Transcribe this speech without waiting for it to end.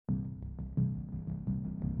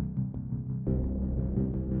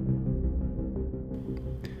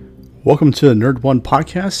Welcome to the Nerd One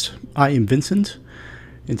podcast. I am Vincent.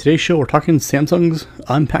 In today's show, we're talking Samsung's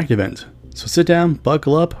Unpacked event. So sit down,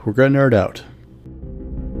 buckle up, we're gonna nerd out.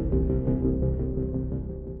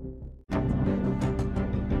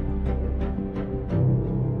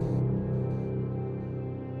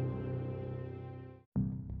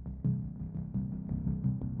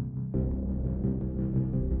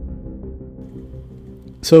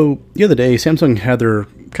 So the other day, Samsung had their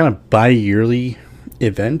kind of bi-yearly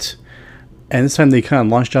event. And this time they kind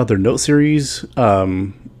of launched out their Note series, their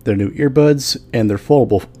new earbuds, and their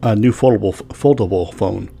new foldable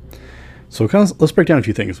phone. So let's break down a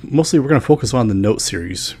few things. Mostly we're going to focus on the Note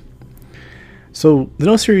series. So the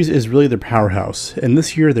Note series is really their powerhouse. And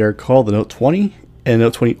this year they're called the Note 20 and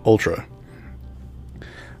Note 20 Ultra.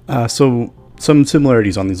 So some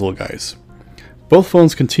similarities on these little guys. Both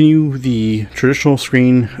phones continue the traditional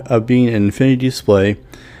screen of being an infinity display.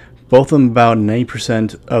 Both of them about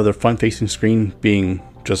 90% of their front-facing screen being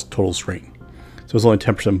just total screen. So it's only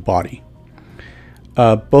 10% body.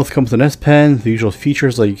 Both come with an S Pen, the usual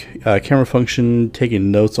features like camera function, taking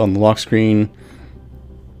notes on the lock screen.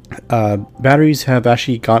 Batteries have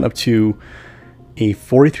actually gone up to a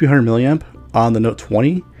 4300 milliamp on the Note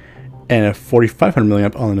 20 and a 4500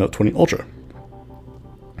 milliamp on the Note 20 Ultra.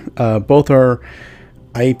 Both are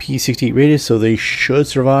IP68 rated, so they should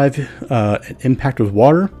survive an impact with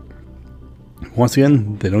water. Once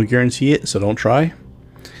again, they don't guarantee it, so don't try.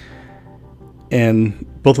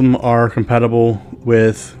 And both of them are compatible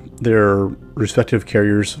with their respective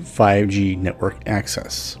carriers' 5G network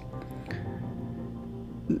access.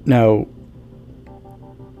 Now,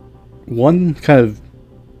 one difference,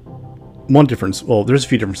 well, there's a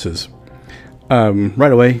few differences.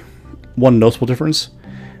 Right away, one noticeable difference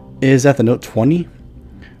is that the Note 20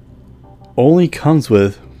 only comes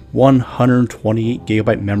with 128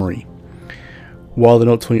 gigabyte memory, while the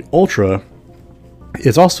Note 20 Ultra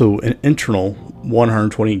is also an internal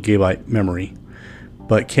 120 gigabyte memory,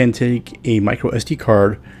 but can take a micro SD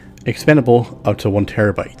card expandable up to 1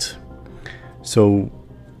 terabyte. So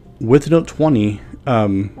with the Note 20,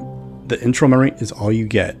 the internal memory is all you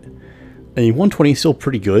get. And 120 is still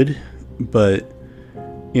pretty good, but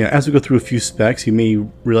as we go through a few specs, you may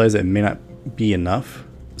realize that it may not be enough.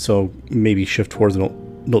 So maybe shift towards the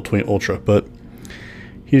Note 20 Ultra. But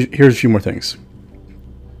here's a few more things.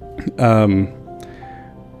 The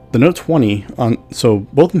Note 20 so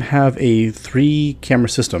both of them have a 3-camera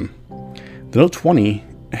system. The Note 20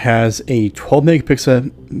 has a 12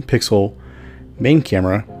 megapixel main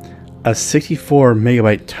camera, a 64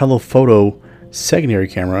 megabyte telephoto secondary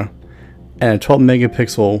camera, and a 12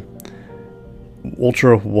 megapixel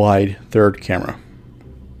ultra wide third camera.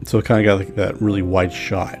 So it kind of got like that really wide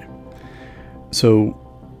shot. So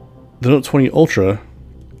the Note 20 Ultra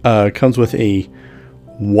comes with a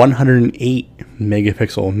 108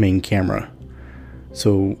 megapixel main camera,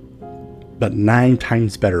 so about 9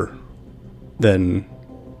 times better than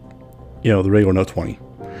the regular Note 20.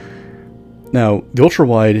 Now the ultra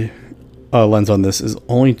wide lens on this is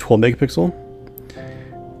only 12 megapixel,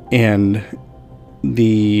 and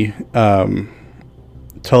the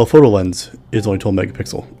telephoto lens is only 12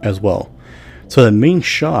 megapixel as well. So the main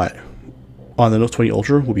shot on the Note 20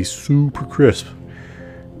 Ultra will be super crisp,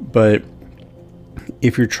 but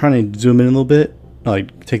if you're trying to zoom in a little bit,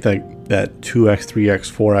 like take that 2x,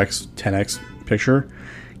 3x, 4x, 10x picture,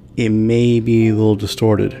 it may be a little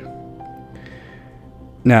distorted.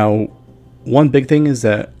 Now, one big thing is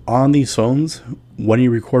that on these phones, when you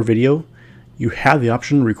record video, you have the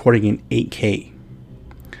option of recording in 8K,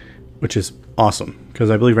 which is awesome, because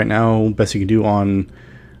I believe right now best you can do on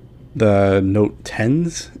the Note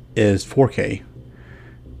 10s is 4K,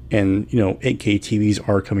 and 8K TVs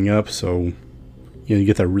are coming up, so you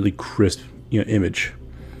get that really crisp image.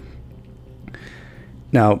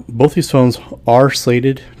 Now, both these phones are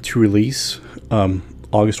slated to release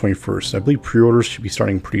August 21st. I believe pre-orders should be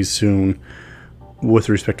starting pretty soon with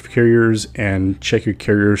the respective carriers, and check your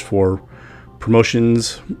carriers for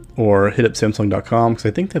promotions or hit up Samsung.com, because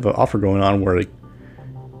I think they have an offer going on where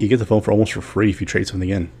you get the phone for almost for free if you trade something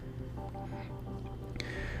in.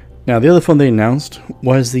 Now, the other phone they announced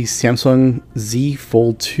was the Samsung Z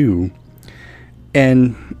Fold 2.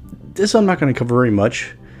 And this I'm not going to cover very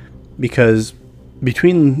much, because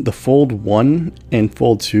between the Fold 1 and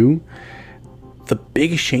Fold 2, the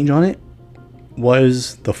biggest change on it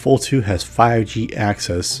was the Fold 2 has 5G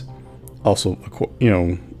access, also,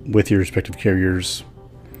 with your respective carriers.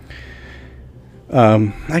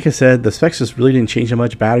 Like I said, the specs just really didn't change that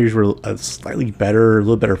much. Batteries were slightly better, a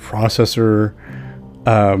little better processor.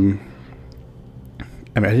 I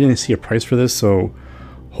didn't see a price for this, so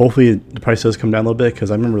Hopefully the price does come down a little bit, because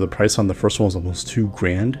I remember the price on the first one was almost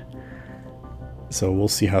 $2,000. So we'll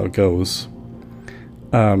see how it goes.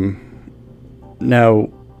 Now,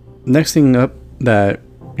 next thing up that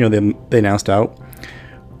they announced out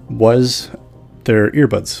was their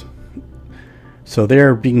earbuds. So they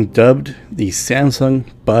are being dubbed the Samsung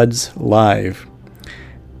Buds Live.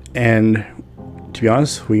 And to be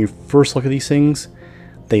honest, when you first look at these things,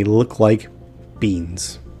 they look like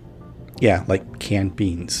beans. Yeah, like canned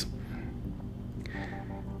beans.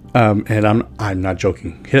 And I'm not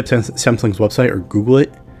joking. Hit up Samsung's website or Google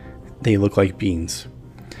it. They look like beans.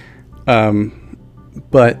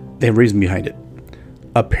 But they have a reason behind it.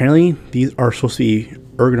 Apparently, these are supposed to be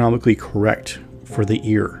ergonomically correct for the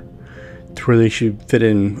ear, to where they should fit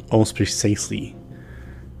in almost precisely,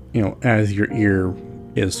 as your ear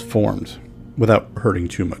is formed, without hurting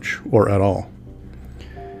too much or at all.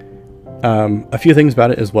 A few things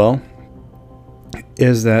about it as well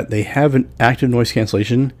is that they have an active noise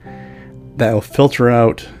cancellation that will filter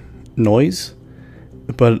out noise,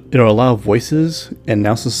 but it'll allow voices and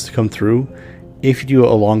announcements to come through if you do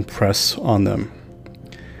a long press on them.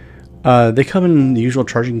 They come in the usual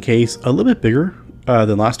charging case, a little bit bigger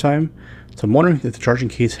than last time, so I'm wondering if the charging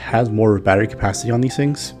case has more battery capacity on these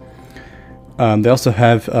things. They also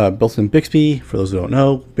have built-in Bixby. For those who don't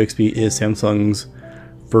know, Bixby is Samsung's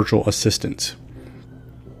virtual assistant.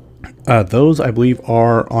 Those, I believe,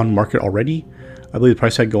 are on market already. I believe the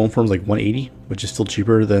price tag going for them is like $180, which is still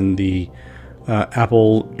cheaper than the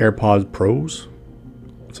Apple AirPods Pros.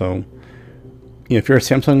 So, if you're a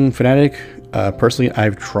Samsung fanatic, personally,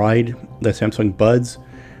 I've tried the Samsung Buds.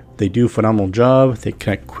 They do a phenomenal job. They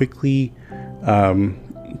connect quickly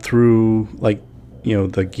through,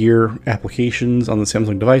 the gear applications on the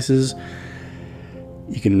Samsung devices.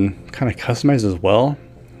 You can kind of customize as well.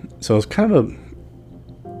 So it's kind of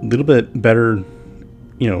a little bit better,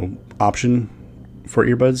 option for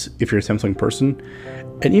earbuds if you're a Samsung person.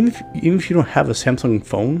 And even if you don't have a Samsung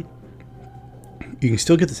phone, you can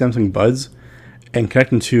still get the Samsung Buds and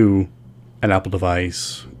connect them to an Apple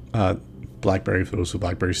device, BlackBerry for those who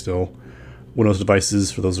BlackBerry still, Windows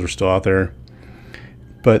devices for those that are still out there.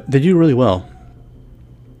 But they do really well.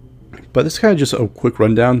 But this is kind of just a quick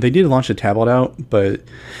rundown. They did launch a tablet out, but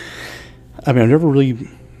I've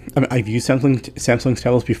used Samsung's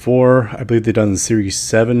tablets before. I believe they've done the Series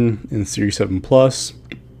 7 and Series 7 Plus.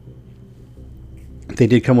 They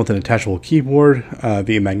did come with an attachable keyboard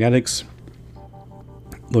via magnetics.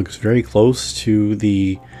 Looks very close to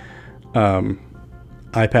the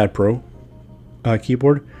iPad Pro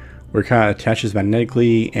keyboard, where it kind of attaches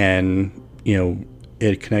magnetically and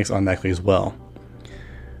it connects automatically as well.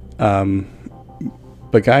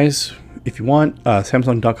 But guys, if you want,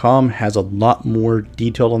 Samsung.com has a lot more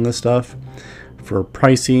detail on this stuff. For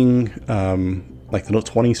pricing, like the Note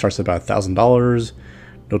 20 starts at about $1,000.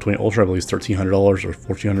 Note 20 Ultra, I believe, is $1,300 or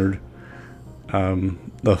 $1,400.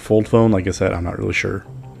 The Fold phone, like I said, I'm not really sure.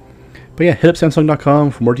 But yeah, hit up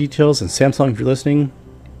Samsung.com for more details. And Samsung, if you're listening,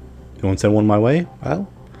 you want to send one my way, I'll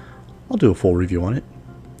do a full review on it.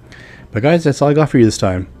 But guys, that's all I got for you this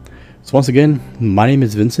time. So once again, my name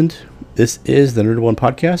is Vincent. This is the Nerd One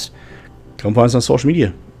Podcast. Come find us on social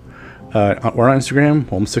media. We're on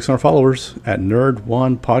Instagram, almost 600 followers at Nerd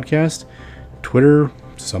One Podcast. Twitter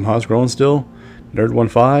somehow is growing still.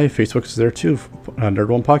 Nerd15. Facebook is there too. Nerd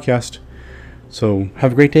One Podcast. So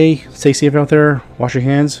have a great day. Stay safe out there. Wash your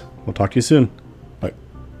hands. We'll talk to you soon.